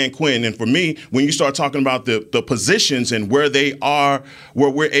for Dan Quinn. And for me, when you start talking about the positions and where they are,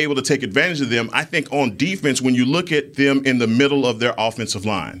 where we're able to take advantage of them, I think on defense, when you look at them in the middle of their offensive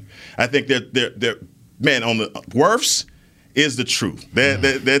line, I think they're on the Wirfs is the truth.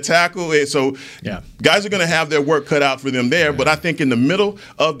 Their tackle is so. Yeah. Guys are going to have their work cut out for them there. But I think in the middle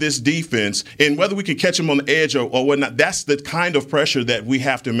of this defense, and whether we can catch them on the edge or whatnot, that's the kind of pressure that we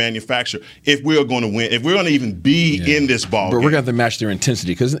have to manufacture if we're going to win, if we're going to even be in this ball. But game. we're going to have to match their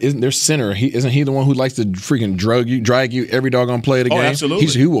intensity, because isn't their center? Isn't he the one who likes to freaking drag you every doggone play of the game? Absolutely.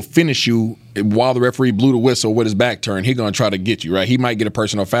 He will finish you while the referee blew the whistle with his back turned. He's going to try to get you, right? He might get a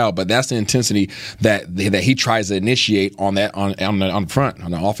personal foul, but that's the intensity that he tries to initiate on the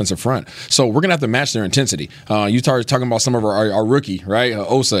offensive front. So we're going to have to match their intensity. You started talking about some of our rookie, right?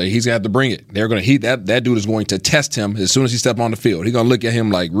 Osa, he's going to have to bring it. That dude is going to test him as soon as he steps on the field. He's going to look at him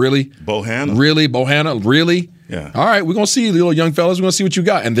like, really? Bohanna? Really? Bohanna? Really? Yeah. All right, we're going to see you little young fellas. We're going to see what you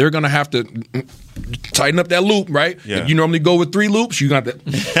got. And they're going to have to tighten up that loop, right? Yeah. If you normally go with 3 loops, you got to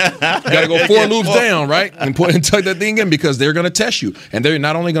go 4 loops down, right? And tuck that thing in, because they're going to test you. And they're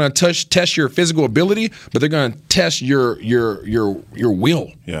not only going to test your physical ability, but they're going to test your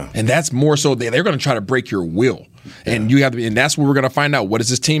will. Yeah. And that's more so they're going to try to break your will. Yeah. And you have to, and that's what we're going to find out. What is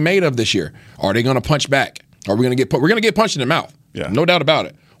this team made of this year? Are they going to punch back? Are we going to we're going to get punched in the mouth? Yeah. No doubt about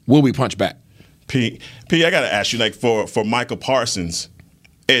it. Will we punch back? P, I got to ask you, like for Micah Parsons,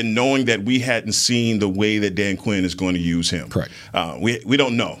 and knowing that we hadn't seen the way that Dan Quinn is going to use him. Correct. We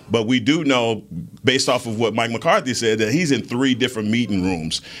don't know. But we do know, based off of what Mike McCarthy said, that he's in 3 different meeting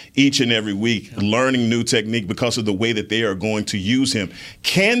rooms each and every week, learning new technique because of the way that they are going to use him.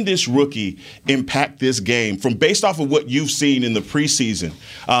 Can this rookie impact this game based off of what you've seen in the preseason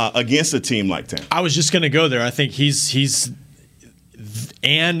against a team like that? I was just going to go there. I think he's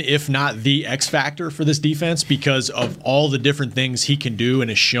and if not the X factor for this defense, because of all the different things he can do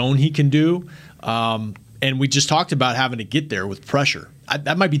and has shown he can do. And we just talked about having to get there with pressure.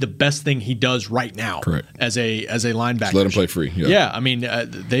 That might be the best thing he does right now. Correct. As a linebacker. Just let him play free. Yeah, I mean,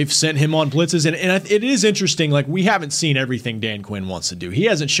 they've sent him on blitzes, and it is interesting. Like, we haven't seen everything Dan Quinn wants to do. He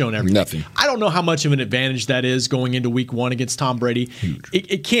hasn't shown everything. Nothing. I don't know how much of an advantage that is going into week 1 against Tom Brady. Huge.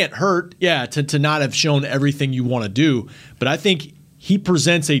 It can't hurt, to not have shown everything you want to do. But I think he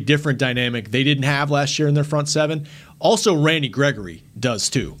presents a different dynamic they didn't have last year in their front seven. Also, Randy Gregory does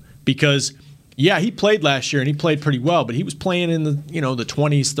too, because he played last year and he played pretty well, but he was playing in the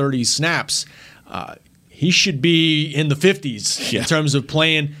 20s, 30s snaps. He should be in the 50s in terms of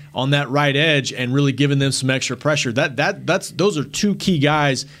playing on that right edge and really giving them some extra pressure. Those are 2 key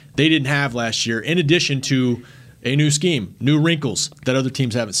guys they didn't have last year, in addition to a new scheme, new wrinkles that other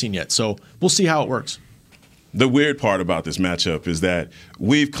teams haven't seen yet. So we'll see how it works. The weird part about this matchup is that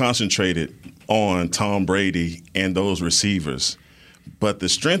we've concentrated on Tom Brady and those receivers. But the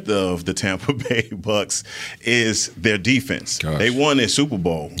strength of the Tampa Bay Bucks is their defense. Gosh. They won a Super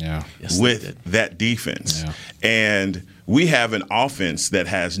Bowl with that defense. Yeah. And we have an offense that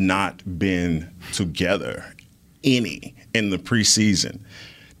has not been together any in the preseason.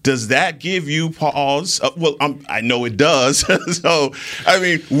 Does that give you pause? Well, I know it does. So, I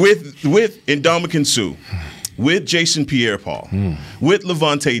mean, with Ndamukong Suh, with Jason Pierre-Paul, with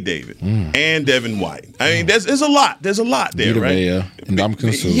Levante David, and Devin White. I mean, there's a lot. There's a lot there, Vita right? Vea,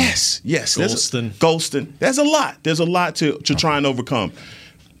 Ndamukong Suh. Yes. Golston. There's a lot. There's a lot to try and overcome.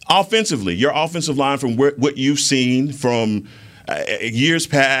 Offensively, your offensive line, from what you've seen from years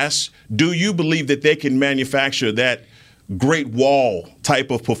past, do you believe that they can manufacture that great wall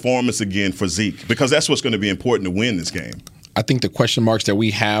type of performance again for Zeke? Because that's what's going to be important to win this game. I think the question marks that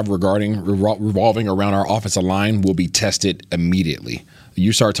we have regarding revolving around our offensive line will be tested immediately.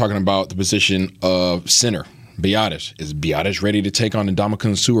 You start talking about the position of center, Biadasz. Is Biadasz ready to take on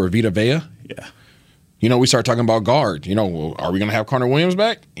Ndamukong Suh or Vita Vea? Yeah. We start talking about guard. Well, are we going to have Connor Williams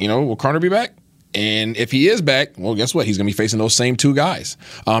back? Will Connor be back? And if he is back, well, guess what? He's going to be facing those same 2 guys.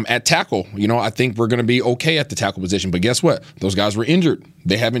 At tackle, I think we're going to be okay at the tackle position. But guess what? Those guys were injured.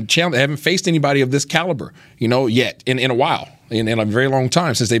 They haven't faced anybody of this caliber, yet in a while, in a very long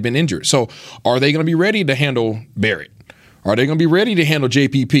time since they've been injured. So are they going to be ready to handle Barrett? Are they going to be ready to handle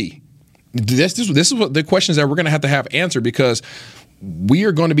JPP? This is what the questions that we're going to have answered, because we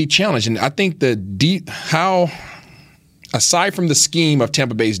are going to be challenged. And I think aside from the scheme of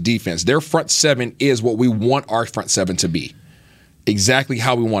Tampa Bay's defense, their front seven is what we want our front seven to be. Exactly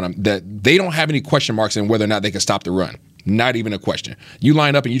how we want them. That they don't have any question marks in whether or not they can stop the run. Not even a question. You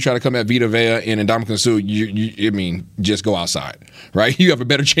line up and you try to come at Vita Vea and Ndamukong Suh, just go outside, right? You have a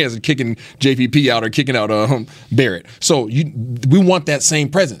better chance of kicking JPP out or kicking out Barrett. So we want that same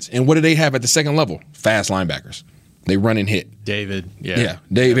presence. And what do they have at the second level? Fast linebackers. They run and hit. David,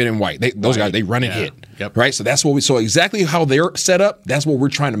 David and White. Those guys, they run and hit. Yep. Right? So that's what so exactly how they're set up, that's what we're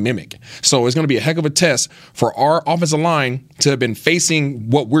trying to mimic. So it's going to be a heck of a test for our offensive line to have been facing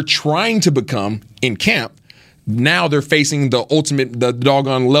what we're trying to become in camp. Now they're facing the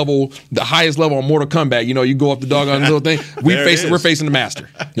doggone level, the highest level on Mortal Kombat. You go up the doggone little thing. We're facing the master.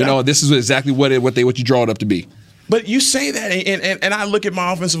 This is exactly what you draw it up to be. But you say that, and I look at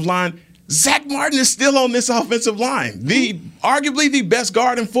my offensive line. Zach Martin is still on this offensive line. Arguably the best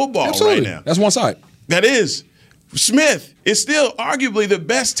guard in football right now. That's one side. That is. Smith is still arguably the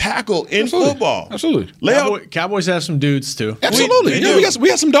best tackle in football. Absolutely. Cowboys have some dudes too. Absolutely. We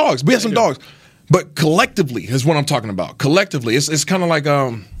have some dogs. But collectively is what I'm talking about. Collectively, it's kind of like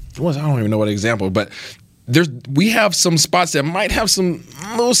I don't even know what example, but we have some spots that might have some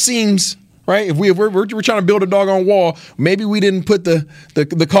little seams. Right? If we're trying to build a doggone wall, maybe we didn't put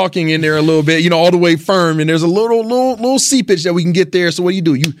the caulking in there a little bit, all the way firm, and there's a little seepage that we can get there. So what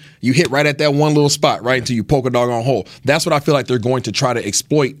do? You hit right at that one little spot, right, until you poke a doggone hole. That's what I feel like they're going to try to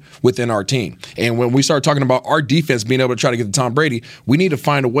exploit within our team. And when we start talking about our defense being able to try to get to Tom Brady, we need to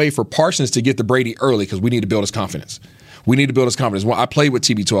find a way for Parsons to get to Brady early, because we need to build his confidence. We need to build his confidence. Well, I played with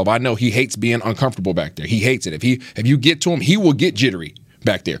TB12. I know he hates being uncomfortable back there. He hates it. If you get to him, he will get jittery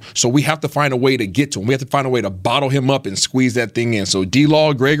back there. So we have to find a way to get to him. We have to find a way to bottle him up and squeeze that thing in. So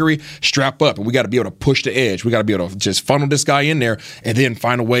D-Law, Gregory, strap up. And we got to be able to push the edge. We got to be able to just funnel this guy in there and then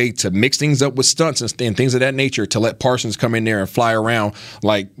find a way to mix things up with stunts and things of that nature to let Parsons come in there and fly around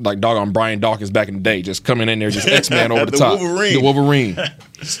like doggone Brian Dawkins back in the day, just coming in there, just X-Man over the top. The Wolverine.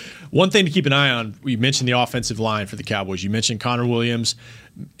 One thing to keep an eye on, we mentioned the offensive line for the Cowboys. You mentioned Connor Williams.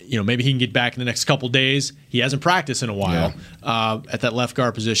 Maybe he can get back in the next couple days. He hasn't practiced in a while at that left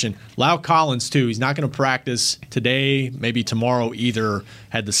guard position. Lau Collins, too. He's not going to practice today, maybe tomorrow either.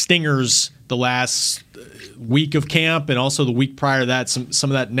 Had the stingers the last week of camp and also the week prior to that, some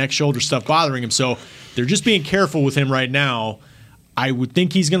of that neck shoulder stuff bothering him. So they're just being careful with him right now. I would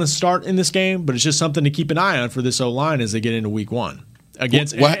think he's going to start in this game, but it's just something to keep an eye on for this O-line as they get into week 1.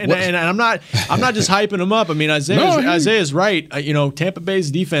 And I'm not just hyping him up. I mean, Isaiah's right. Tampa Bay's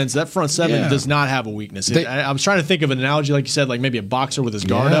defense, that front seven does not have a weakness. I was trying to think of an analogy, like you said, like maybe a boxer with his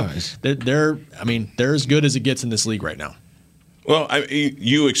guard up. They're as good as it gets in this league right now. Well,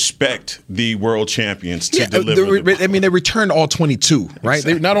 you expect the world champions to deliver. They returned all 22, right?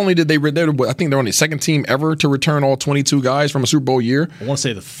 Exactly. Not only did I think they're only the second team ever to return all 22 guys from a Super Bowl year. I want to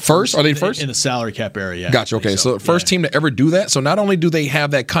say the first. Are they first? In the salary cap area, yeah. Gotcha, okay. So first team to ever do that. So not only do they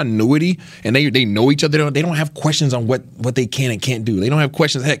have that continuity and they know each other, they don't have questions on what they can and can't do. They don't have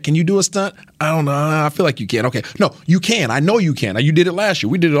questions, heck, can you do a stunt? I don't know. I feel like you can. Okay. No, you can. I know you can. You did it last year.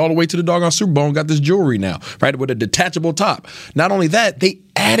 We did it all the way to the doggone Super Bowl and got this jewelry now, right, with a detachable top. Not only that, they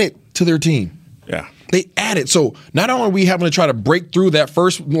added to their team. Yeah. They added. So not only are we having to try to break through that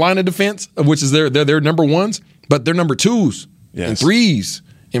first line of defense, which is their number ones, but their number twos and threes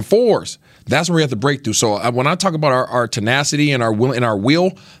and fours. That's where we have to break through. So when I talk about our tenacity and our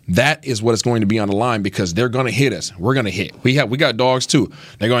will, that is what is going to be on the line because they're going to hit us. We're going to hit. We got dogs too.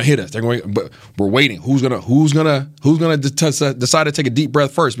 They're going to hit us. But we're waiting. Who's gonna decide to take a deep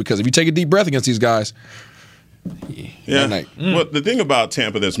breath first? Because if you take a deep breath against these guys. Yeah. Well, the thing about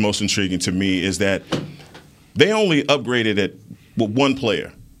Tampa that's most intriguing to me is that they only upgraded at one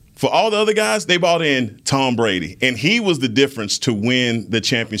player. For all the other guys, they brought in Tom Brady, and he was the difference to win the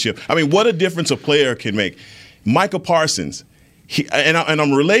championship. I mean, what a difference a player can make. Micah Parsons, and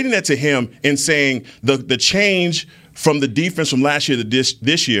I'm relating that to him and saying the change from the defense from last year to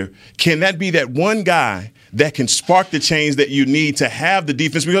this year, can that be that one guy that can spark the change that you need to have the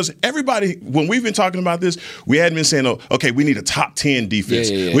defense? Because everybody, when we've been talking about this, we hadn't been saying, okay, we need a top 10 defense.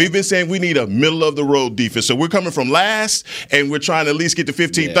 We've been saying we need a middle-of-the-road defense. So we're coming from last, and we're trying to at least get to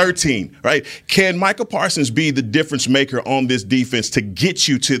 15, 13, right? Can Micah Parsons be the difference maker on this defense to get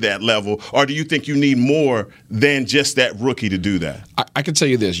you to that level, or do you think you need more than just that rookie to do that? I can tell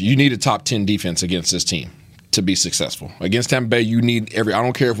you this. You need a top 10 defense against this team to be successful. Against Tampa Bay, you need I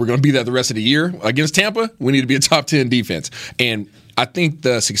don't care if we're going to be there the rest of the year. Against Tampa, we need to be a top 10 defense. And I think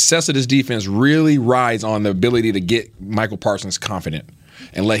the success of this defense really rides on the ability to get Michael Parsons confident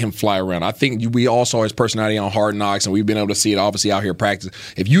and let him fly around. I think we all saw his personality on Hard Knocks, and we've been able to see it obviously out here practice.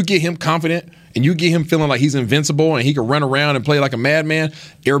 If you get him confident and you get him feeling like he's invincible and he can run around and play like a madman,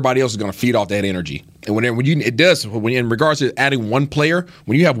 everybody else is going to feed off that energy. And when in regards to adding one player,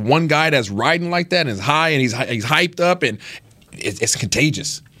 when you have one guy that's riding like that and is high and he's hyped up, and it's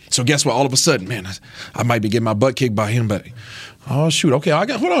contagious. So guess what? All of a sudden, man, I might be getting my butt kicked by him, but oh shoot, okay,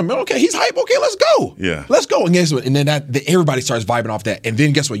 hold on, man. Okay, he's hype. Okay, let's go. Yeah, let's go. And guess what? And then everybody starts vibing off that. And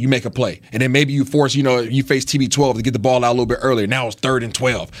then guess what? You make a play, and then maybe you force, you face TB12 to get the ball out a little bit earlier. Now it's 3rd and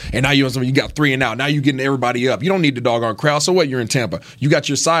 12, and now you got 3 and out. Now you're getting everybody up. You don't need the doggone crowd. So what? You're in Tampa. You got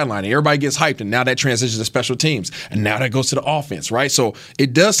your sideline, and everybody gets hyped, and now that transitions to special teams, and now that goes to the offense, right? So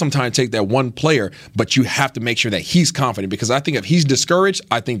it does sometimes take that one player, but you have to make sure that he's confident, because I think if he's discouraged,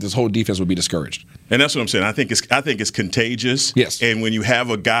 I think this whole defense would be discouraged. And that's what I'm saying. I think it's contagious. Yes. And when you have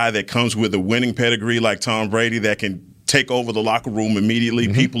a guy that comes with a winning pedigree like Tom Brady that can take over the locker room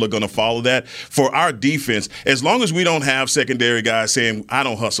immediately, people are going to follow that. For our defense, as long as we don't have secondary guys saying, I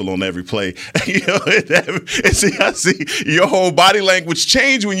don't hustle on every play, I see your whole body language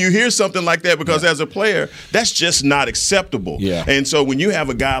change when you hear something like that, because as a player, that's just not acceptable. Yeah. And so when you have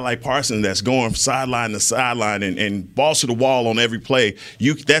a guy like Parsons that's going sideline to sideline and balls to the wall on every play,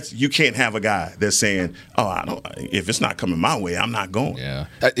 you can't have a guy that's saying, if it's not coming my way, I'm not going. Yeah.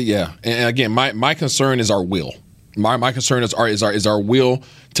 And again, my concern is our will. My concern is our will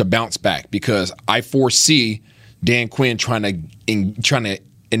to bounce back, because I foresee Dan Quinn trying to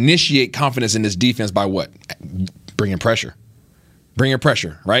initiate confidence in this defense by what? Bringing pressure,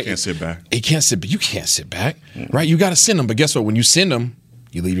 right? Can't sit back. You can't sit back, right? You got to send them, but guess what? When you send them,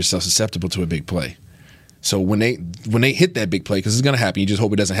 you leave yourself susceptible to a big play. So when they hit that big play, because it's going to happen, you just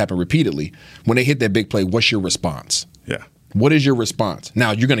hope it doesn't happen repeatedly. When they hit that big play, what's your response? Yeah. What is your response?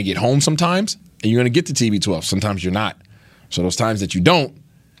 Now, you're going to get home sometimes, and you're going to get to TB12. Sometimes you're not. So those times that you don't,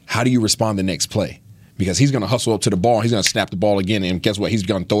 how do you respond the next play? Because he's going to hustle up to the ball. He's going to snap the ball again, and guess what? He's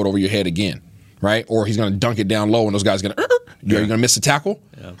going to throw it over your head again, right? Or he's going to dunk it down low, and those guys are going to Are you going to miss a tackle?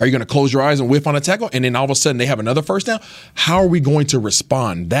 Yeah. Are you going to close your eyes and whiff on a tackle? And then all of a sudden they have another first down? How are we going to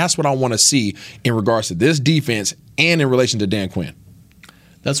respond? That's what I want to see in regards to this defense and in relation to Dan Quinn.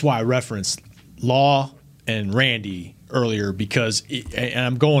 That's why I referenced Law and Randy earlier, because and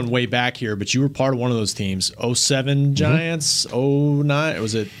I'm going way back here, but you were part of one of those teams. 07 Giants, 09,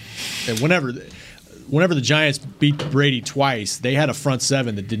 was it? Whenever the Giants beat Brady twice, they had a front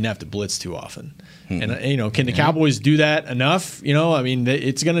seven that didn't have to blitz too often. And can the Cowboys do that enough? I mean,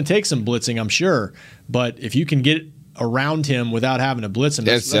 it's going to take some blitzing, I'm sure. But if you can get around him without having to blitz him,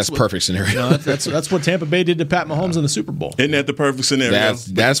 that's perfect scenario. That's what Tampa Bay did to Pat Mahomes in the Super Bowl. Isn't that the perfect scenario?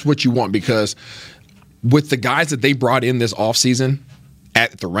 That's what you want, because with the guys that they brought in this offseason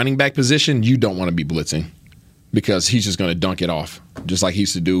at the running back position, you don't want to be blitzing, because he's just going to dunk it off, just like he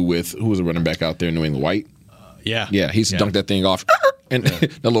used to do with, who was the running back out there in New England, White? Yeah, he used to dunk that thing off. And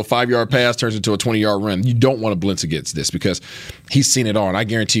that little 5-yard pass turns into a 20-yard run. You don't want to blitz against this, because he's seen it all. And I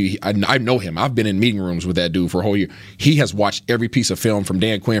guarantee you, I know him. I've been in meeting rooms with that dude for a whole year. He has watched every piece of film from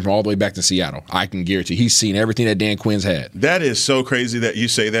Dan Quinn from all the way back to Seattle. I can guarantee he's seen everything that Dan Quinn's had. That is so crazy that you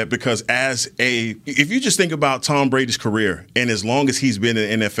say that, because if you just think about Tom Brady's career and as long as he's been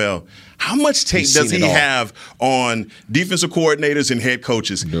in the NFL, how much tape does he have on defensive coordinators and head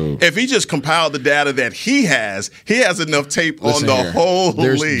coaches? Dude. If he just compiled the data that he has enough tape on the whole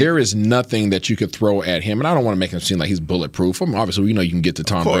league. There is nothing that you could throw at him, and I don't want to make him seem like he's bulletproof. I mean, obviously, you can get to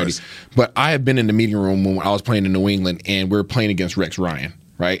Tom Brady. But I have been in the meeting room when I was playing in New England, and we were playing against Rex Ryan,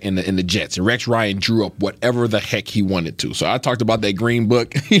 right, in the Jets. And Rex Ryan drew up whatever the heck he wanted to. So I talked about that green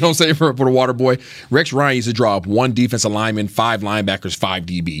book, for the water boy. Rex Ryan used to draw up 1 defensive lineman, 5 linebackers, 5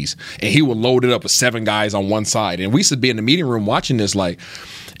 DBs. And he would load it up with 7 guys on one side. And we used to be in the meeting room watching this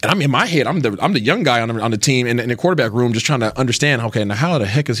and I'm in my head, I'm the young guy on the team in the quarterback room, just trying to understand, okay, now how the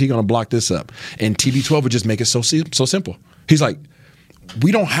heck is he going to block this up? And TB12 would just make it so simple. He's like,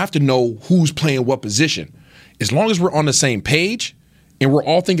 we don't have to know who's playing what position. As long as we're on the same page and we're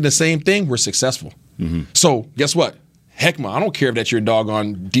all thinking the same thing, we're successful. Mm-hmm. So guess what? Heckma, I don't care if that's your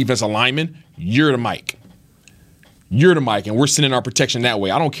doggone defensive lineman. You're the mic. You're the mic, and we're sending our protection that way.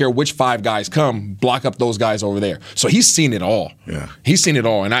 I don't care which 5 guys come, block up those guys over there. So he's seen it all. Yeah, he's seen it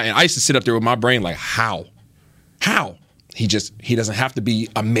all. And I used to sit up there with my brain like, how? He doesn't have to be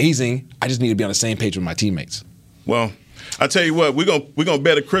amazing. I just need to be on the same page with my teammates. Well, I tell you what, we're gonna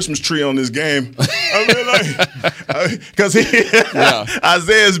bet a Christmas tree on this game. Because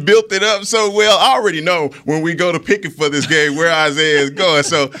Isaiah's built it up so well. I already know when we go to picking for this game where Isaiah is going.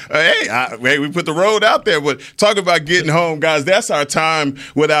 So hey, we put the road out there. But talk about getting home, guys. That's our time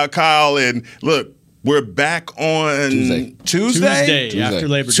without Kyle. And look, we're back on Tuesday after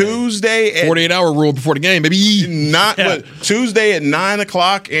Labor Day. Tuesday at 48-hour rule before the game, baby. Tuesday at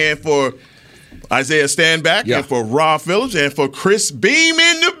 9:00, and for Isaiah Stanback, and for Rob Phillips, and for Chris Beam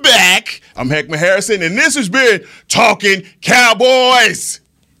in the back, I'm Heckma Harrison, and this has been Talking Cowboys.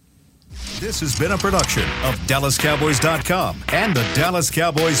 This has been a production of DallasCowboys.com and the Dallas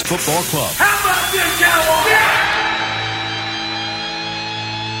Cowboys Football Club. How about this, Cowboys?